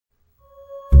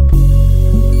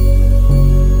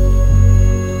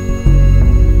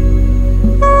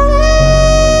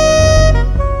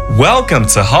Welcome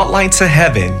to Hotline to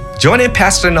Heaven. Joining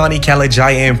Pastor Nony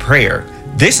Kalejaiye in prayer.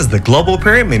 This is the Global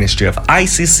Prayer Ministry of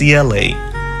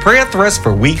ICCLA. Prayer thrust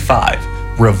for Week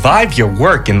 5. Revive your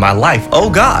work in my life,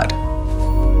 oh God.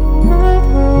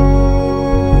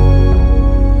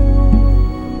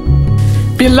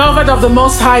 Beloved of the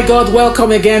Most High God,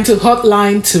 welcome again to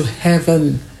Hotline to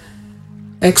Heaven.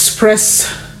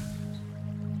 Express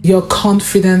your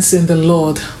confidence in the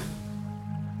Lord.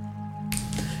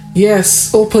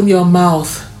 Yes, open your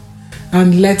mouth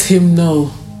and let Him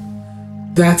know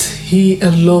that He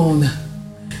alone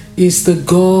is the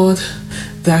God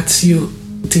that you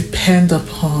depend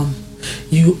upon.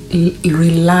 You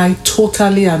rely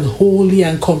totally and wholly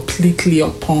and completely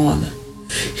upon.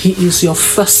 He is your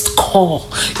first call,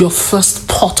 your first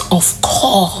port of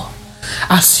call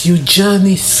as you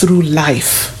journey through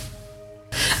life.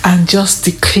 And just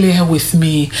declare with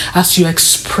me as you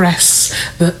express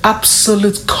the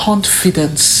absolute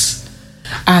confidence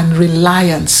and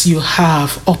reliance you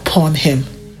have upon Him.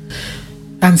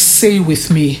 And say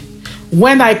with me,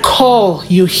 when I call,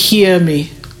 you hear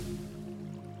me.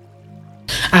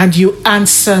 And you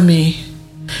answer me,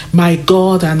 my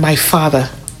God and my Father.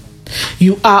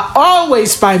 You are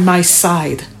always by my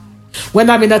side. When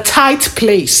I'm in a tight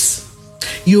place,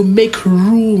 you make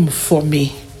room for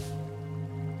me.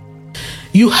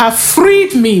 You have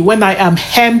freed me when I am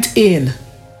hemmed in,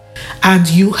 and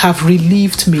you have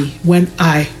relieved me when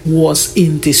I was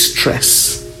in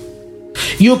distress.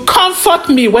 You comfort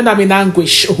me when I'm in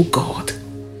anguish, oh God.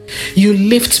 You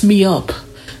lift me up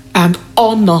and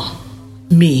honor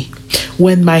me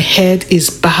when my head is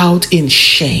bowed in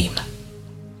shame.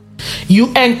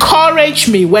 You encourage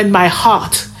me when my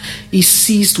heart is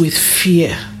seized with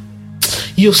fear.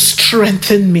 You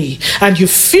strengthen me and you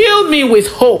fill me with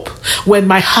hope when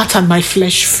my heart and my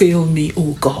flesh fail me,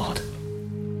 oh God.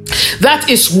 That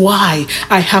is why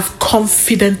I have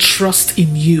confident trust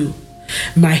in you,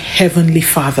 my Heavenly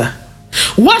Father.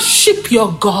 Worship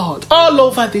your God all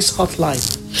over this hotline.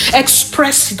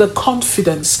 Express the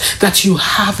confidence that you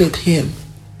have in Him.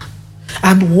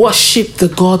 And worship the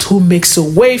God who makes a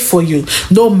way for you,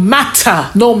 no matter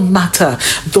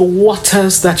the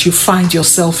waters that you find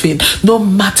yourself in, no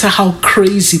matter how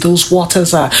crazy those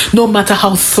waters are, no matter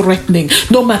how threatening,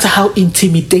 no matter how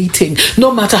intimidating,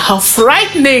 no matter how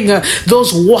frightening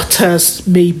those waters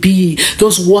may be,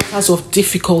 those waters of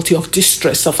difficulty, of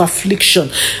distress, of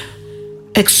affliction.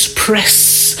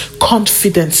 Express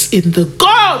confidence in the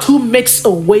God who makes a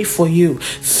way for you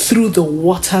through the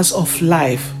waters of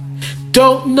life.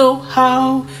 Don't know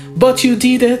how, but you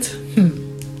did it.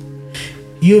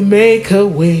 You make a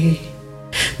way.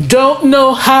 Don't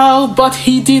know how, but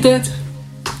He did it.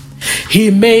 He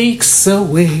makes a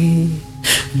way.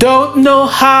 Don't know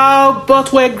how,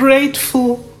 but we're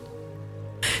grateful.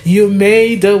 You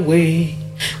made a way.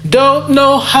 Don't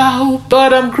know how,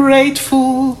 but I'm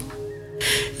grateful.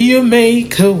 You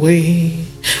make a way.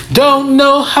 Don't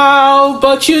know how,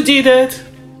 but you did it.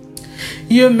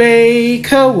 You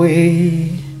make a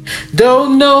way.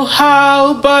 Don't know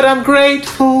how, but I'm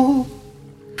grateful.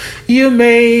 You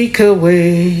make a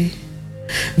way.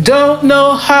 Don't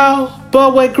know how,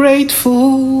 but we're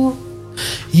grateful.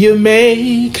 You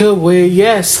make a way.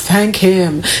 Yes, thank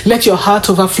Him. Let your heart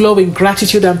overflow in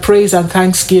gratitude and praise and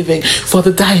thanksgiving for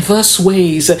the diverse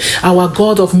ways our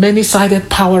God of many-sided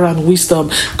power and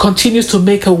wisdom continues to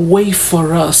make a way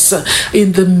for us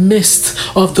in the midst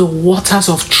of the waters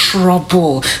of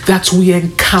trouble that we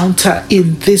encounter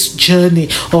in this journey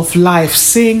of life.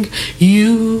 Sing,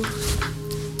 you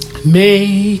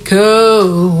make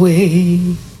a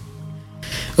way.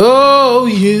 Oh,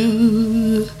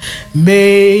 you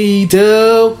made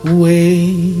a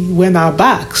way when our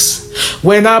backs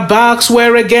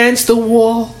were against the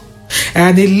wall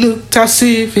and it looked as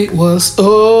if it was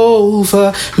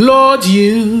over. Lord,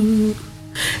 you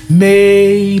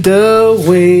made a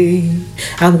way.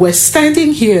 And we're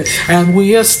standing here, and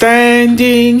we are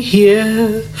standing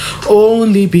here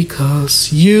only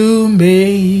because you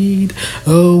made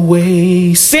a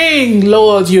way. Sing,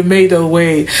 Lord, you made a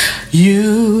way.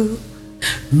 You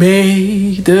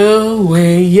made a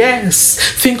way. Yes,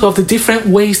 think of the different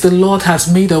ways the Lord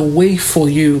has made a way for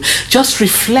you. Just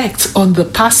reflect on the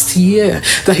past year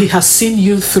that He has seen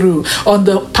you through, on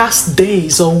the past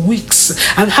days or weeks,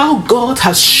 and how God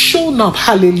has shown up,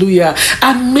 hallelujah,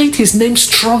 and made His name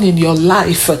strong in your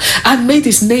life, and made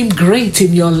His name great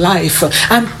in your life,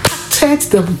 and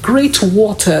the great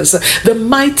waters, the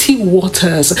mighty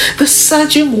waters, the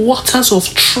surging waters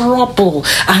of trouble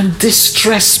and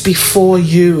distress before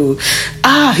you.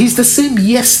 He's the same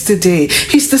yesterday.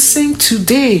 He's the same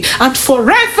today. And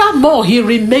forevermore, he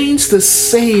remains the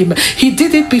same. He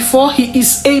did it before. He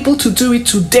is able to do it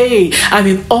today and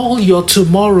in all your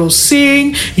tomorrows.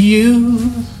 Sing,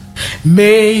 you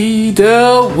made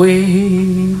a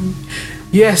way.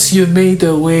 Yes, you made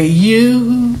a way.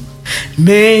 You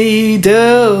made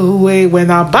a way when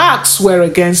our backs were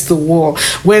against the wall.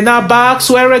 When our backs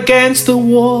were against the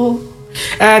wall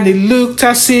and it looked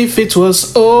as if it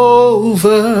was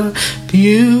over,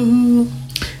 you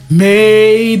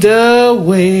made a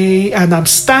way. And I'm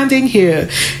standing here.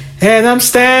 And I'm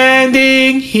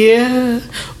standing here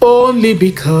only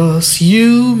because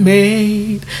you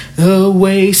made a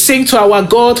way. Sing to our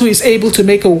God who is able to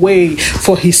make a way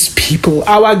for his people.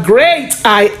 Our great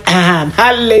I am.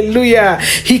 Hallelujah.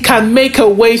 He can make a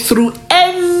way through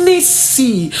any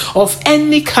sea of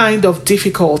any kind of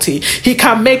difficulty. He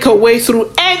can make a way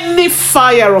through any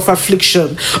fire of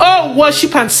affliction. Oh,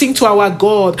 worship and sing to our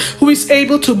God who is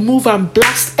able to move and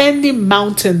blast any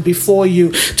mountain before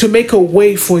you, to make a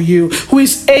way for you, who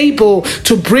is able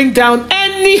to bring down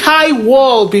any high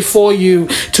wall before you,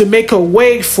 to make a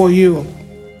way for you.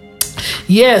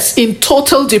 Yes, in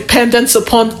total dependence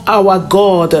upon our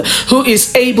God, who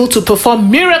is able to perform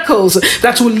miracles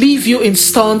that will leave you in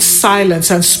stunned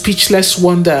silence and speechless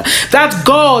wonder. That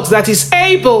God that is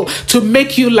able to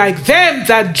make you like them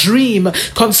that dream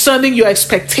concerning your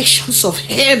expectations of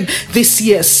him this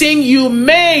year. Sing, you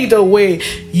made a way.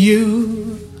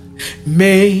 You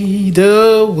made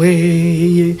a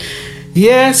way.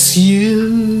 Yes,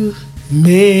 you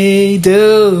made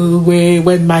a way.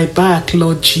 When my back,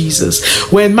 Lord Jesus,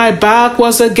 when my back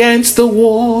was against the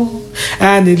wall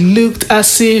and it looked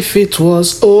as if it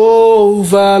was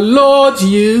over, Lord,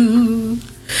 you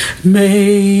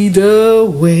made a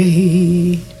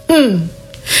way.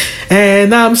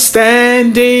 And I'm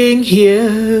standing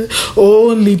here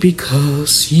only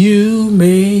because you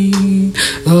made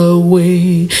a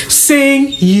way.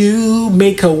 Sing, you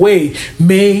make a way.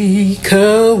 Make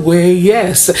a way.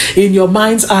 Yes, in your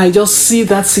mind's eye, just see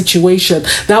that situation,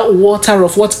 that water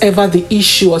of whatever the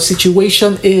issue or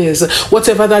situation is,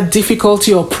 whatever that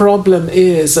difficulty or problem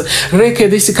is.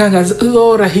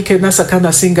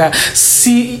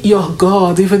 See your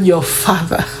God, even your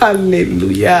Father.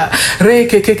 Hallelujah.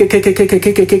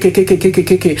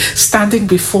 Standing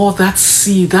before that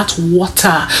sea, that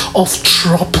water of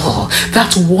trouble,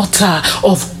 that water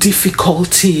of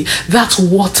difficulty, that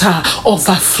water of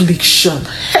affliction.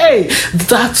 Hey,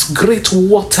 that great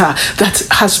water that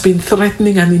has been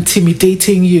threatening and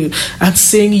intimidating you, and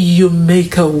saying, you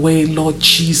make a way, Lord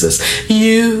Jesus.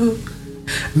 You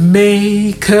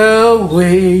make a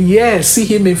way. Yes, see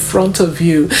him in front of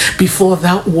you before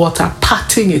that water,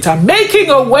 parting it and making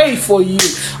a way for you.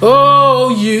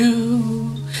 Oh,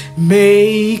 you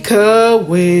make a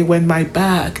way. When my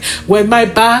back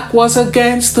was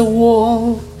against the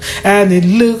wall and it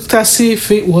looked as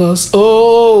if it was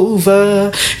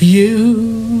over,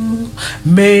 you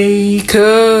make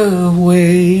a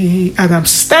way. And I'm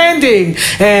standing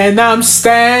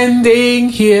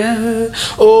here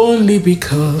only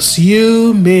because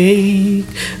you made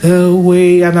a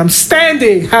way. And I'm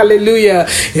standing, hallelujah,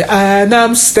 and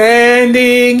I'm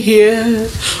standing here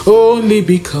only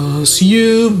because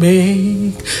you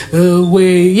make a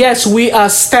way. Yes, we are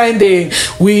standing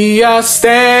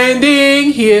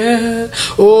here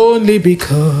only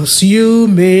because you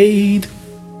made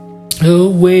a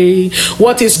way.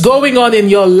 What is going on in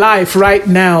your life right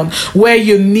now where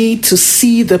you need to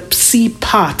see the sea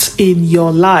part in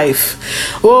your life?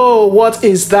 Oh, what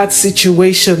is that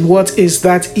situation? What is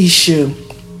that issue?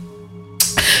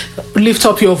 Lift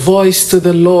up your voice to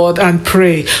the Lord and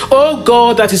pray. Oh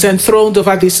God that is enthroned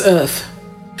over this earth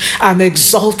and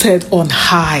exalted on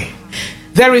high,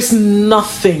 there is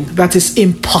nothing that is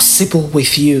impossible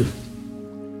with you.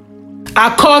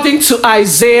 According to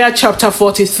Isaiah chapter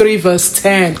 43 verse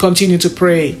 10, continue to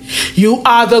pray. You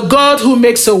are the God who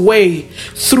makes a way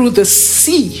through the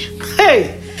sea,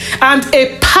 hey, and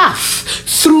a path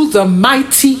through the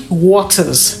mighty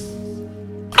waters.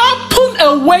 Open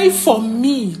a way for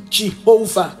me,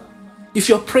 Jehovah. If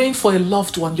you're praying for a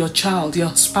loved one, your child,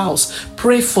 your spouse,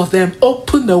 pray for them.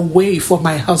 Open a way for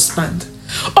my husband.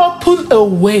 Open a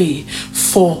way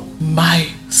for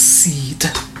my seed.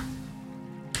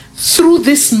 Through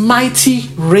these mighty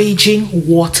raging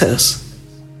waters,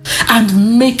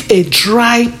 and make a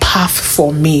dry path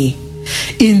for me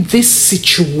in this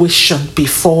situation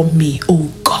before me,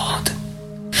 oh God.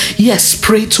 Yes,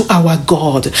 pray to our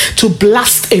God to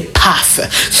blast a path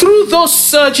through those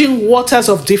surging waters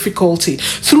of difficulty,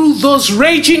 through those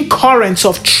raging currents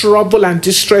of trouble and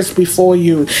distress before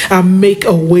you, and make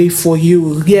a way for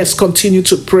you. Yes, continue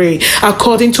to pray.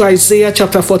 According to Isaiah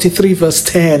chapter 43 verse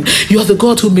 10, you're the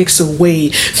God who makes a way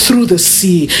through the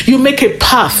sea. You make a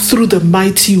path through the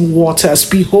mighty waters.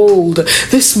 Behold,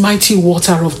 this mighty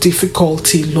water of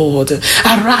difficulty, Lord.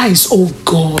 Arise, O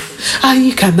God.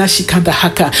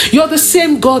 You're the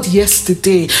same God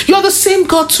yesterday. You're the same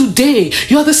God today.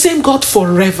 You're the same God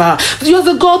forever. You're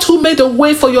the God who made a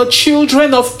way for your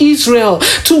children of Israel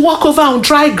to walk over on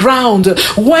dry ground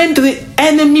when the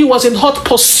enemy was in hot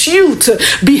pursuit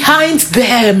behind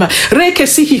them.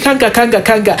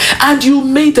 And you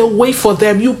made a way for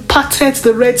them. You parted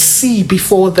the Red Sea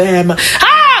before them.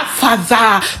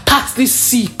 Father, part this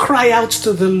sea, cry out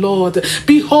to the Lord.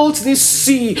 Behold this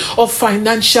sea of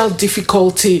financial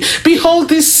difficulty. Behold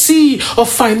this sea of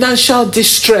financial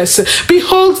distress.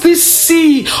 Behold this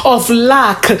sea of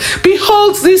lack.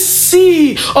 Behold this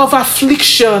sea of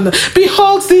affliction.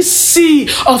 Behold this sea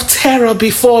of terror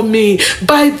before me.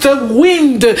 By the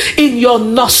wind in your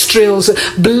nostrils,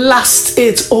 blast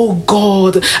it, O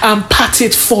God, and part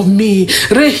it for me.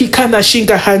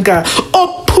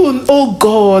 Open, O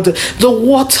God, the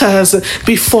waters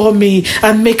before me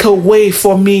and make a way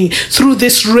for me through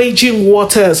these raging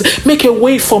waters. Make a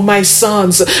way for my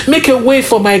sons. Make a way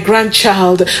for my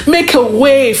grandchild. Make a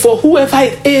way for whoever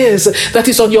it is that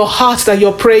is on your heart that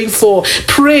you're praying for.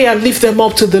 Pray and lift them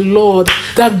up to the Lord,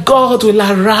 that God will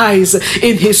arise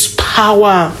in his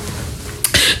power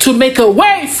to make a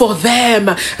way for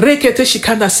them.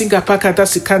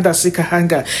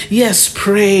 Yes,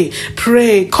 pray,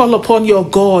 call upon your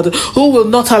God, who will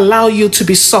not allow you to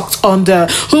be sucked under,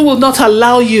 who will not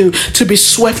allow you to be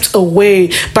swept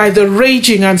away by the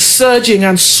raging and surging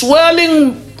and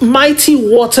swirling mighty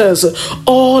waters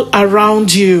all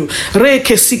around you.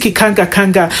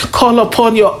 Call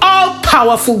upon your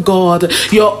all-powerful God,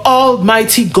 your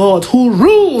almighty God, who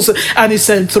rules and is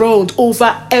enthroned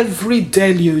over every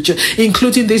deluge,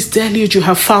 including this deluge you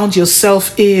have found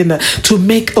yourself in, to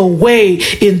make a way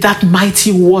in that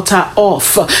mighty water of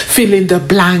fill in the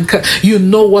blank. You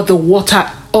know what the water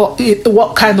or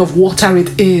what kind of water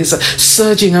it is,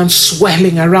 surging and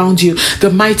swelling around you, the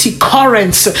mighty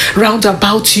currents round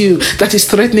about you that is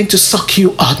threatening to suck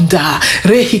you under.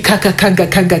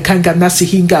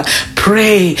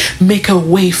 Pray, make a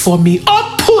way for me.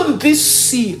 Open this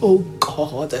sea, O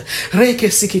God,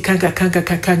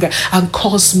 and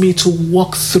cause me to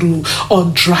walk through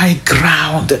on dry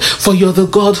ground, for you're the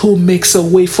God who makes a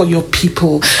way for your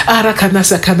people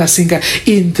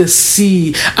in the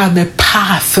sea, and a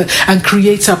path, and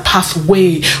create a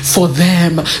pathway for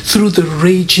them through the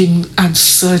raging and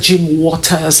surging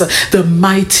waters, the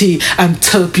mighty and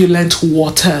turbulent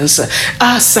waters.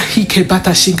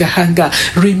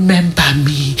 Remember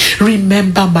me,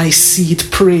 remember my seed.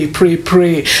 Pray,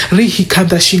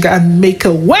 and make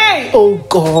a way, oh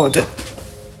God.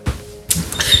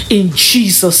 In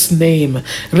Jesus' name.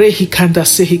 Rehikanda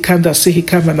sehikanda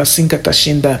sehikamana singata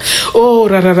shinda. Oh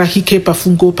rarara hike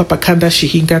pafungo papakanda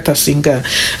shihingata singa.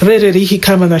 Rere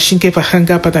rihikamana shinke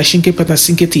pahanga pada shinke pada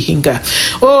sinketi hinga.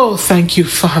 Oh, thank you,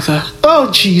 Father. Oh,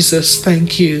 Jesus,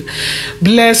 thank you.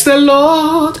 Bless the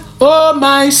Lord. Oh,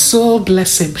 my soul,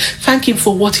 bless him. Thank him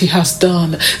for what he has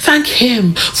done. Thank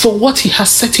him for what he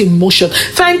has set in motion.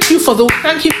 Thank him for the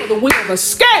way of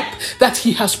escape that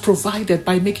he has provided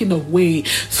by making a way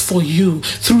for you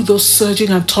through those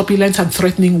surging and turbulent and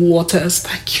threatening waters.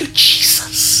 Thank you,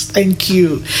 Jesus. Thank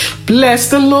you. Bless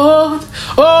the Lord,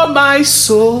 oh my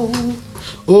soul.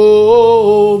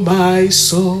 Oh, my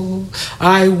soul,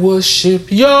 I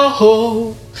worship your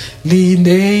holy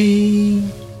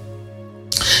name.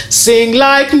 Sing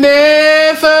like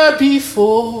never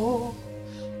before.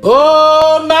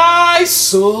 Oh, my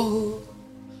soul,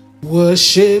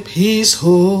 worship his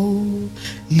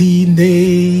holy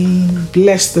name.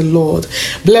 Bless the Lord.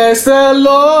 Bless the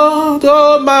Lord,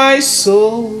 oh, my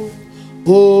soul.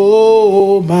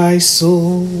 Oh, my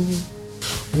soul,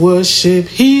 worship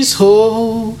his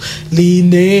holy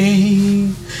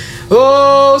name.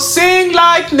 Oh, sing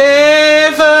like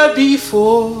never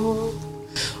before.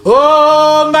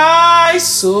 Oh, my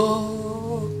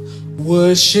soul,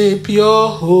 worship your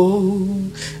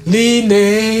holy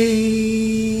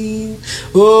name.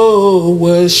 Oh,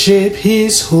 worship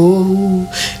his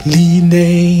holy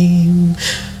name.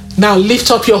 Now lift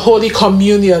up your Holy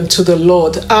Communion to the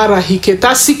Lord. Arahike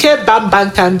tasike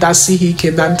bambankanda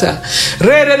sihike nanta.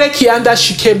 Rere kianda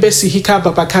shikembe sihika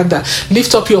babakanda.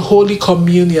 Lift up your Holy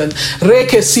Communion.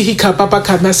 Reke sihika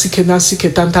babakana sike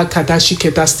nasike tanta kadashi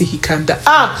kedasti hikanda.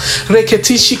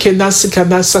 Reketishi kenasi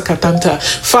kanasa katanta.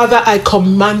 Father, I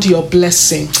command your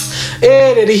blessing.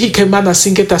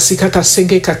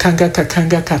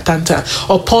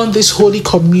 Upon this Holy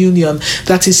Communion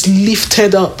that is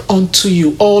lifted up unto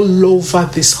you all over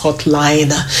this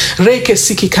hotline.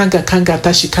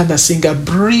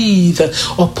 Breathe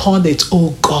upon it,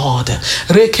 O God.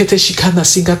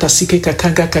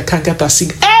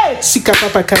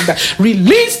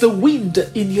 Release the wind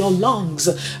in your lungs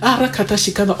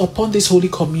upon this Holy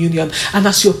Communion. And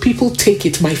as your people take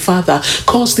it, my Father,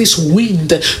 cause this wind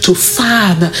to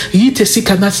fan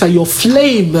your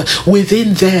flame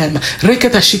within them,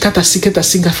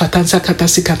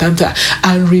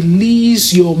 and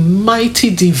release your mighty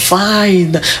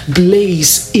divine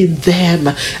blaze in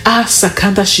them.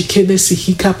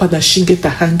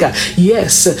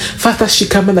 Yes, Father,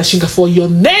 for your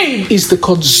name is the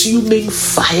consuming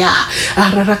fire.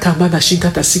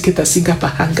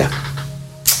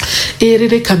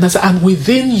 And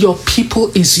within your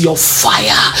people is your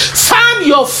fire. Fan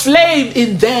your flame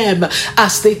in them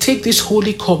as they take this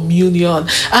Holy Communion.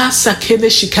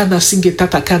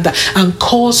 And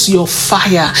cause your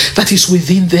fire that is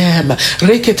within them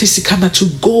to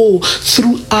go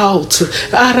throughout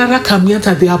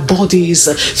their bodies,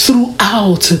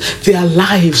 throughout their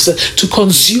lives, to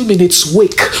consume in its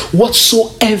wake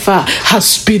whatsoever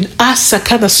has been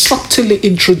subtly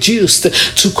introduced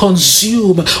to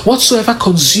consume, whatsoever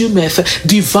consumeth,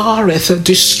 devoureth,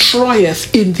 destroyeth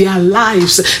in their lives,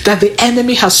 that the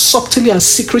enemy has subtly and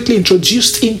secretly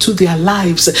introduced into their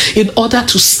lives in order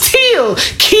to steal,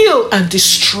 kill, and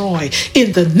destroy,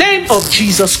 in the name of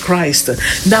Jesus Christ.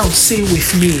 Now say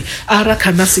with me,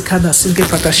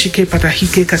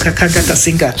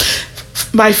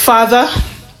 my Father,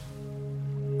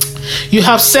 you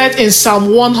have said in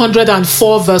Psalm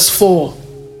 104 verse 4,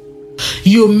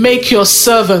 you make your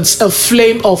servants a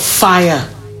flame of fire,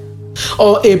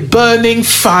 or a burning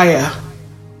fire.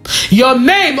 Your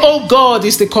name, O God,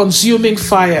 is the consuming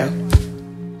fire,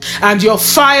 and your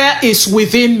fire is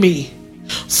within me,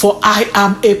 for I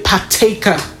am a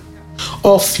partaker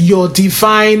of your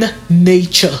divine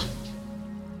nature.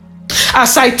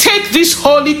 As I take this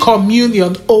Holy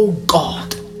Communion, O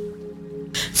God,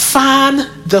 fan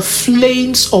the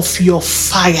flames of your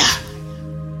fire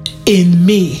in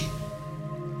me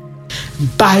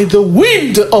by the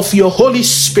wind of your Holy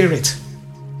Spirit,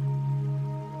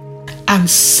 and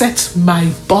set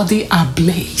my body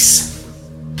ablaze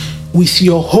with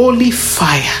your holy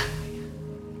fire.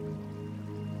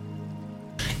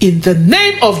 In the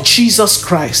name of Jesus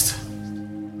Christ.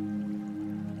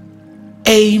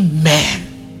 Amen.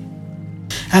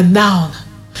 And now,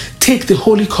 take the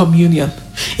Holy Communion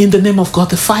in the name of God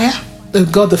the Fire,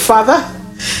 God the Father,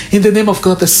 in the name of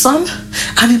God the Son,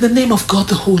 and in the name of God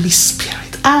the Holy Spirit.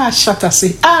 And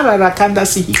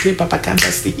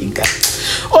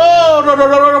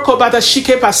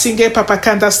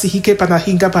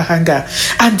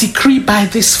decree by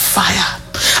this fire,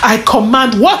 I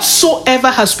command whatsoever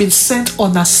has been sent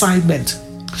on assignment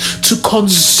to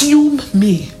consume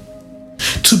me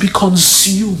to be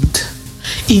consumed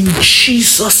in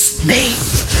Jesus' name.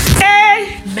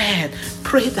 Amen.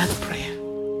 Pray that prayer.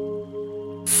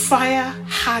 Fire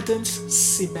hardens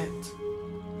cement.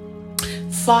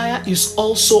 Fire is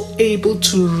also able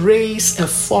to raise a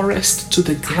forest to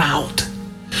the ground.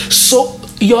 So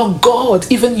your God,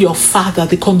 even your Father,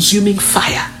 the consuming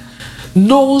fire,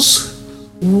 knows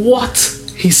what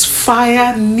his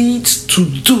fire needs to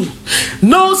do,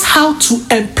 knows how to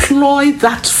employ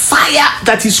that fire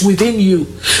that is within you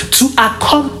to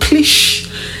accomplish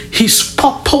his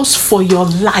purpose for your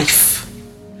life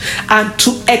and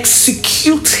to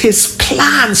execute his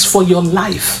plans for your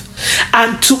life,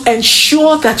 and to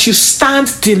ensure that you stand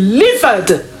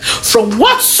delivered from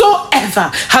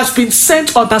whatsoever has been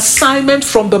sent on assignment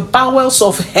from the bowels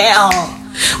of hell,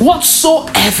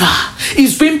 whatsoever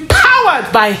is being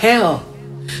powered by hell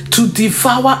to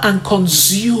devour and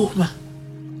consume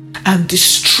and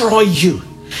destroy you,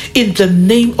 in the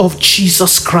name of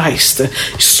Jesus Christ.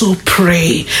 So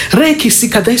pray. There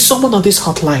is someone on this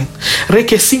hotline.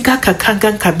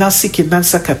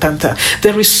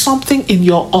 There is something in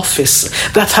your office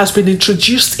that has been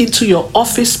introduced into your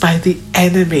office by the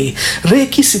enemy,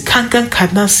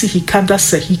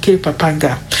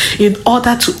 in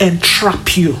order to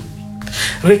entrap you.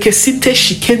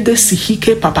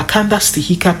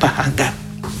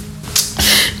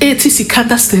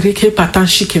 Etisikanda stereke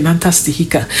patanshi kenanta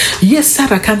stihika. Yes,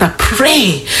 Sarakanda,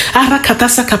 pray.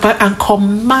 Arakatasakapa, and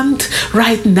command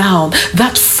right now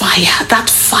that fire, that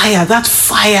fire, that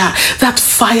fire, that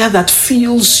fire that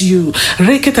fills you.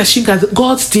 Reketashinga,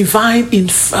 God's divine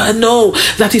inferno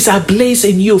that is ablaze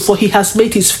in you, for he has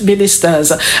made his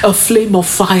ministers a flame of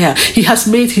fire. He has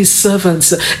made his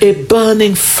servants a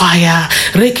burning fire.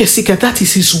 Rekesika, that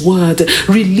is his word.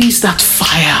 Release that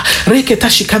fire.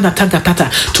 Reketashikana tangatata,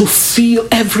 to fill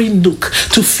every nook,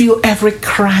 to fill every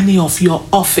cranny of your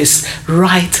office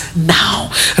right now.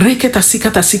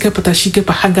 Reketasikata sikapatashike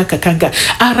pahanga kakanga.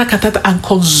 Arakatata, and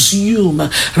consume.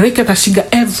 Reketashinga,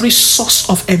 every source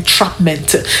of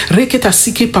entrapment.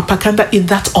 Reketasike papakanda in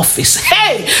that office.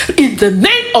 Hey, in the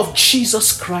name of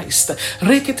Jesus Christ.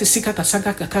 Reketesikata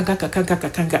sanga kakanga kakanga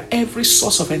kakanga. Every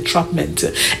source of entrapment,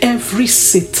 every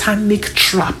satanic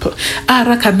trap,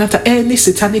 Arakanata, any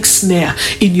satanic snare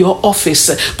in your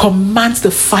office, command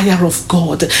the fire of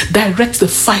God. Direct the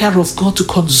fire of God to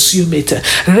consume it.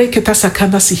 Reketa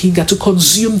sakanda sihinga, to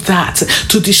consume that,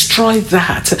 to destroy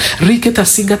that. Reketa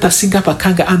singata singa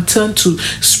bakanga, and turn to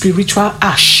spiritual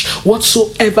ash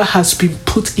whatsoever has been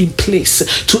put in place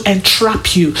to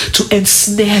entrap you, to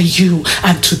ensnare you,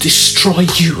 and to destroy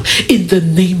you. In the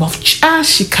name of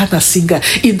Ashikana Singa,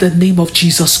 in the name of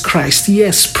Jesus Christ.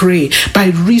 Yes, pray by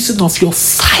reason of your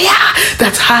fire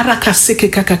that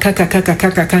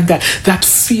that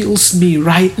fills me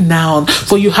right now.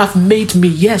 For you have made me,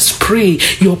 yes, pray,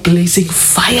 your blazing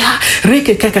fire.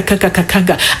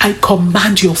 I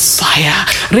command your fire.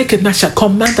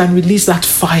 Command and release that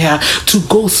fire to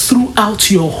go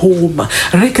throughout your home.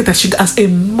 As a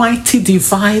mighty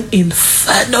divine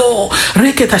inferno.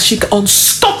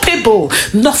 Unstoppable.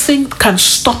 Nothing can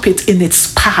stop it in its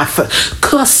path.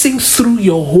 Cursing through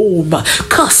your home,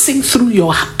 cursing through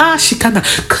your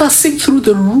cursing through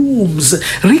the rooms.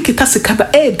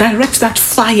 Direct that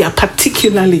fire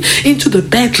particularly into the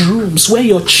bedrooms where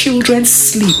your children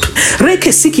sleep.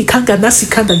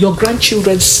 Your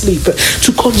grandchildren sleep,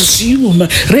 to consume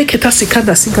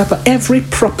every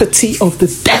property of the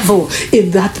devil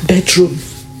in that bedroom.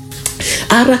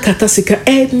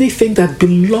 Anything that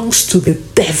belongs to the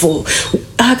devil,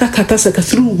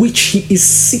 through which he is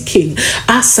seeking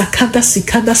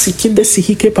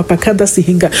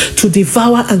to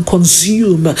devour and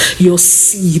consume your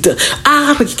seed.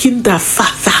 I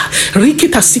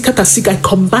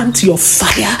command your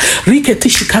fire,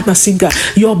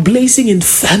 your blazing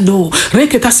inferno,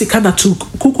 to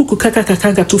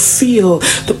fill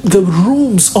the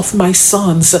rooms of my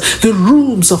sons, the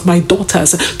rooms of my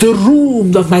daughters, the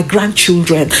rooms of my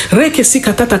grandchildren,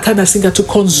 to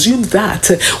consume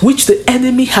that which the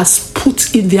enemy has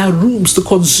put in their rooms, to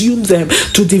consume them,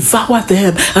 to devour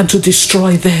them, and to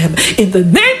destroy them. In the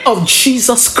name of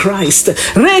Jesus Christ.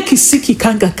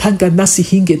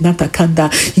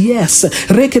 Yes,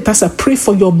 pray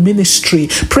for your ministry,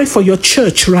 pray for your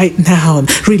church right now.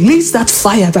 Release that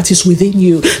fire that is within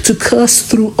you to curse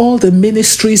through all the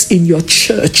ministries in your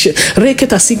church,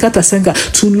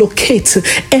 to locate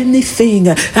anything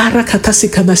that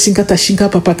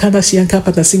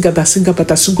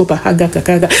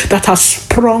has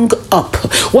sprung up,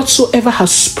 whatsoever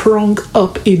has sprung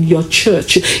up in your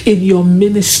church, in your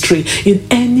ministry, in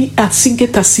any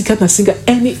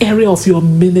area of your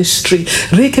ministry,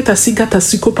 to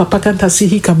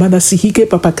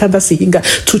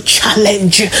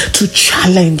challenge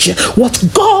what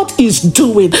God is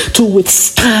doing, to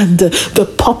withstand the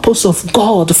purpose of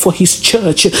God for his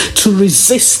church, to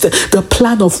resist the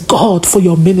plan of God for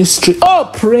your ministry. Oh,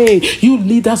 pray, you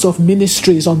leaders of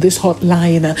ministries on this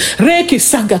hotline.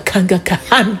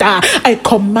 I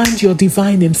command your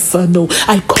divine inferno.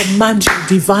 I command your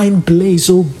divine blaze,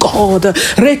 oh God,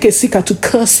 to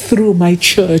curse through my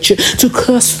church, to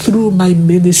curse through my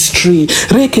ministry,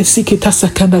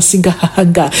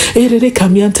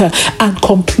 and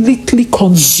completely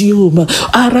consume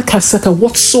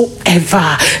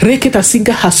whatsoever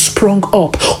has sprung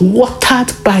up,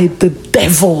 watered by the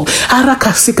devil,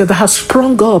 that has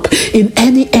sprung up in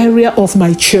any area of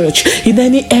my church, in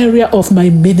any area of my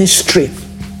ministry.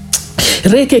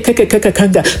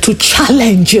 To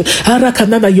challenge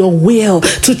your will,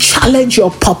 to challenge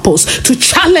your purpose, to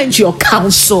challenge your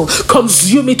counsel.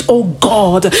 Consume it, oh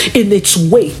God, in its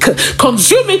wake.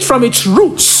 Consume it from its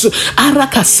roots.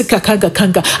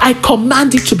 I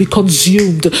command it to be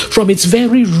consumed from its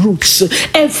very roots.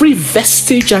 Every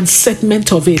vestige and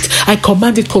segment of it, I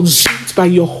command it consumed attacked by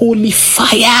your holy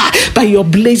fire, by your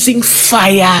blazing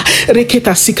fire.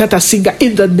 Reketa sikata singa,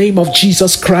 in the name of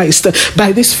Jesus Christ.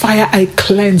 By this fire I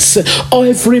cleanse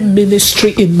every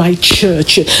ministry in my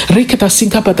church. Reketa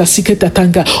singa pata siketa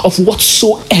tanga, of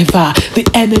whatsoever the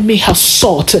enemy has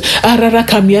sought. Arara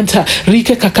kamianta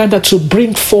rike kakanda, to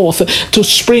bring forth, to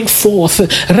spring forth.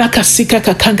 Rakasika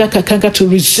kakanga to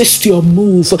resist your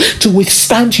move, to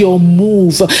withstand your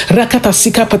move. Rakata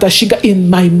sika patashinga, in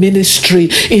my ministry,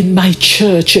 in my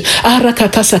church.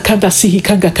 Arakata sakanda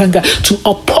sihikanga kanga, to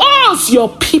oppose your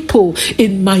people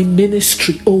in my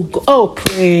ministry. Oh God,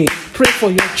 pray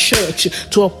for your church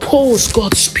to oppose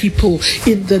God's people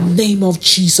in the name of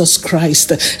Jesus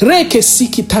Christ. Reke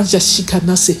siki tanja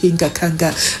shikana sehinga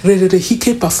kanga, rere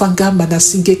hike pafanga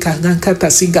manasinge kanganka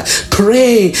tasinga.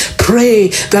 Pray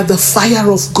that the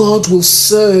fire of God will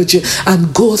surge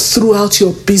and go throughout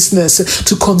your business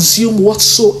to consume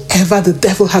whatsoever the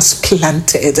devil has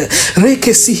planted.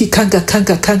 Reke sihi kanga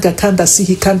kanda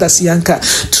sihi kanda siyanka,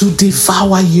 to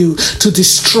devour you, to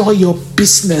destroy your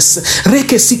business.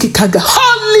 Reke siki kanga,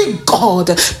 holy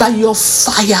God, by your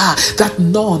fire, that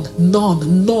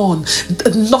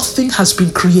nothing has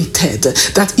been created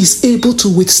that is able to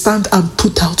withstand and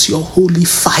put out your holy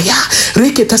fire.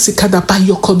 Reke tasikanda, by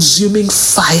your consuming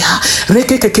fire.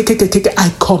 I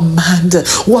command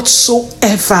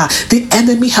whatsoever the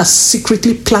enemy has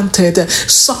secretly planted,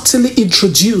 subtly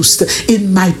introduced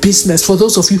in my business. For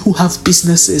those of you who have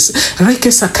businesses,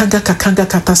 Reke sakanga kakanga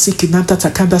katasiki nanta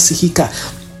takanda sihika,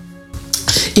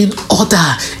 in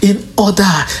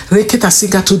order,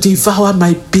 Reketasinga, to devour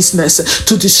my business,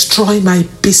 to destroy my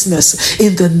business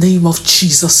in the name of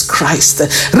Jesus Christ.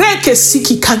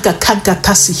 Rekesiki kanga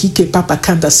tasihike papa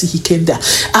kanda sihikenda.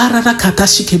 Arara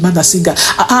katashike manasinga.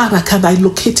 Arakanda, I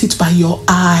locate it by your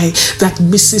eye that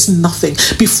misses nothing,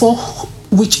 before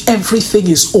which everything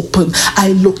is open.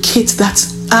 I locate that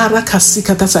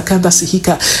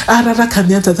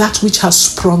that which has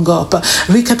sprung up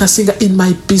in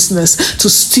my business to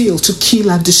steal, to kill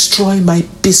and destroy my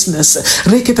business.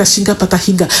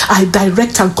 I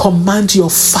direct and command your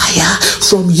fire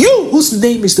from you, whose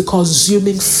name is the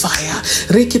consuming fire,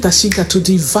 to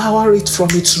devour it from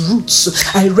its roots.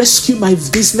 I rescue my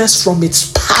business from its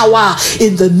power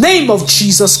in the name of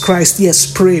Jesus Christ. Yes,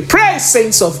 pray,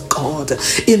 saints of God,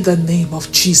 in the name of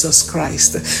Jesus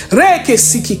Christ.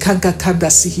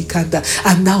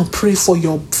 And now pray for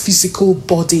your physical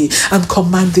body and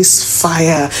command this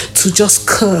fire to just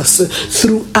curse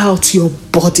throughout your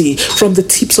body, from the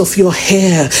tips of your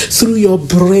hair, through your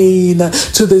brain,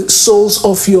 to the soles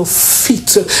of your feet.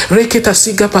 To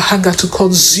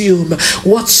consume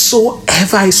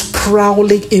whatsoever is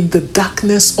prowling in the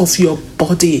darkness of your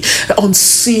body,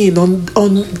 unseen,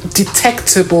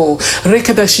 undetectable.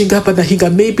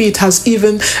 Maybe it has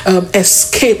even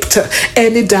escaped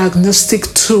any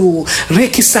diagnostic tool.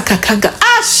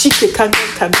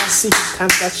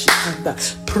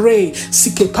 Pray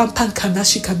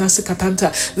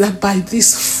that by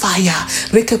this fire,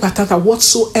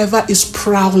 whatsoever is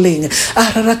prowling,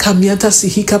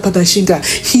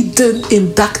 hidden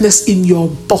in darkness in your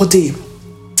body,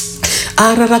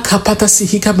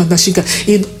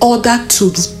 in order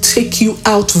to take you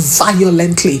out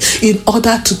violently, in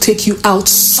order to take you out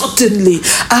suddenly,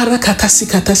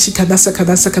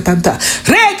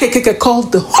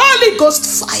 called the Holy Ghost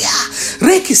fire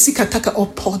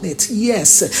upon it,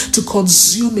 yes, to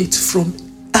consume it from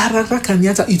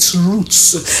its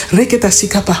roots.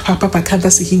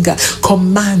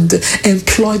 Command,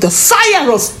 employ the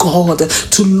fire of God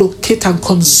to locate and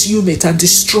consume it and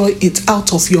destroy it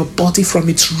out of your body from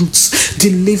its roots.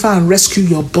 Deliver and rescue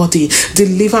your body.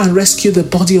 Deliver and rescue the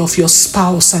body of your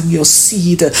spouse and your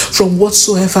seed from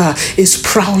whatsoever is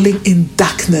prowling in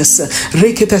darkness.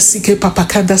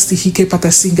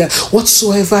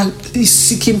 Whatsoever is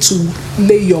seeking to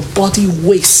lay your body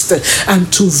waste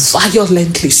and to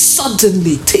violently,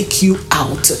 suddenly take you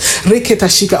out.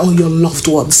 Or your loved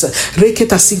ones.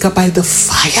 By the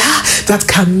fire that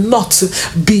cannot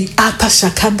be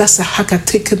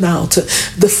taken out.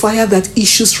 The fire that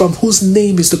issues from whose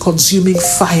name is the consuming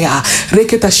fire.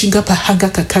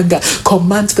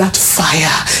 Command that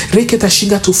fire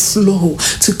to flow,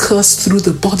 to curse through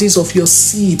the bodies of your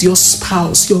seed, your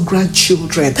spouse, your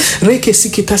grandchildren,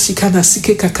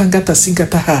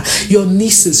 your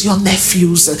nieces, your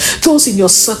nephews, those in your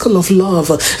circle of love.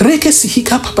 Reke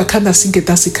sihika papakanda singe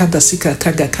dasikanda sika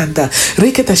kanga kanda.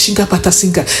 Reke tashinga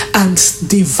patasinga, and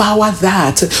devour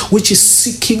that which is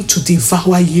seeking to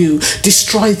devour you.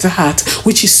 Destroy that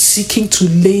which is seeking to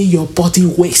lay your body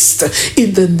waste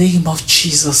in the name of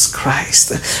Jesus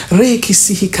Christ. Reke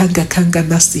sihikanga kanga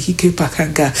nasti hike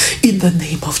pakanga in the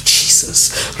name of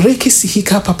Jesus. Reke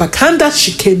sihika papakanda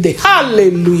shikende.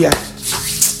 Hallelujah.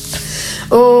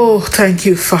 Oh, thank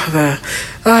you, Father.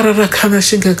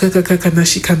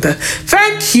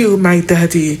 Thank you, my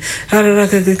daddy.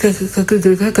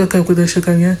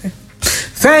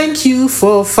 Thank you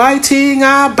for fighting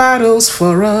our battles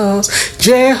for us,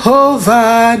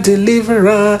 Jehovah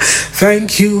Deliverer.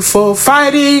 Thank you for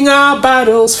fighting our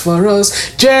battles for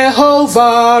us,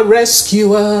 Jehovah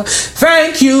Rescuer.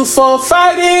 Thank you for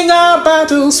fighting our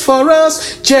battles for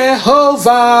us,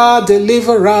 Jehovah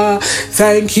Deliverer.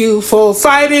 Thank you for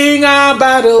fighting our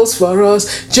battles for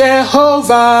us,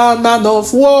 Jehovah Man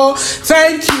of War.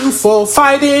 Thank you for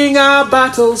fighting our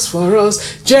battles for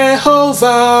us,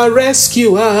 Jehovah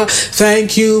Rescuer.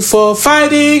 Thank you for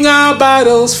fighting our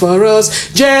battles for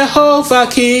us, Jehovah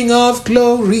King of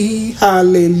Glory.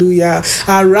 Hallelujah.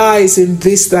 Arise in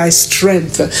this thy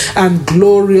strength and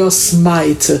glorious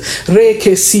might.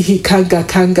 Reke sihi kanga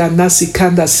kanga nasi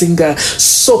kanda singa,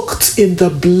 soaked in the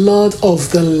blood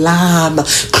of the Lamb,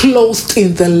 clothed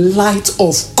in the light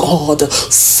of God,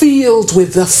 filled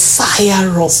with the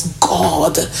fire of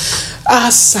God.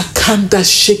 Asakanda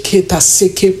sheketa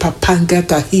seke papanga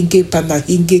tahinge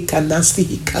panahinge kanasti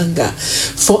hikanga.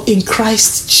 For in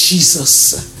Christ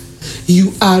Jesus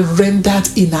you are rendered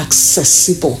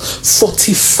inaccessible,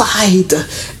 fortified,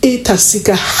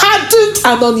 etasika, hardened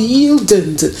and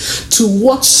unyielding to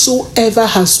whatsoever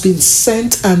has been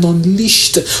sent and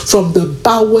unleashed from the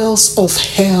bowels of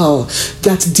hell,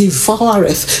 that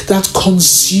devoureth, that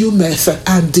consumeth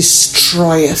and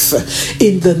destroyeth.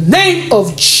 In the name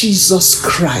of Jesus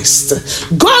Christ,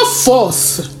 go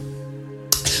forth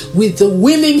with the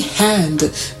winning hand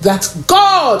that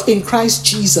God in Christ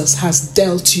Jesus has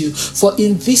dealt you. For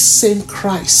in this same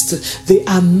Christ, the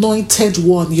anointed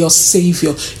one, your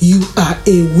Savior, you are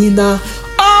a winner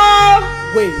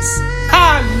always.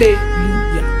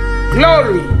 Hallelujah.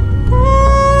 Glory.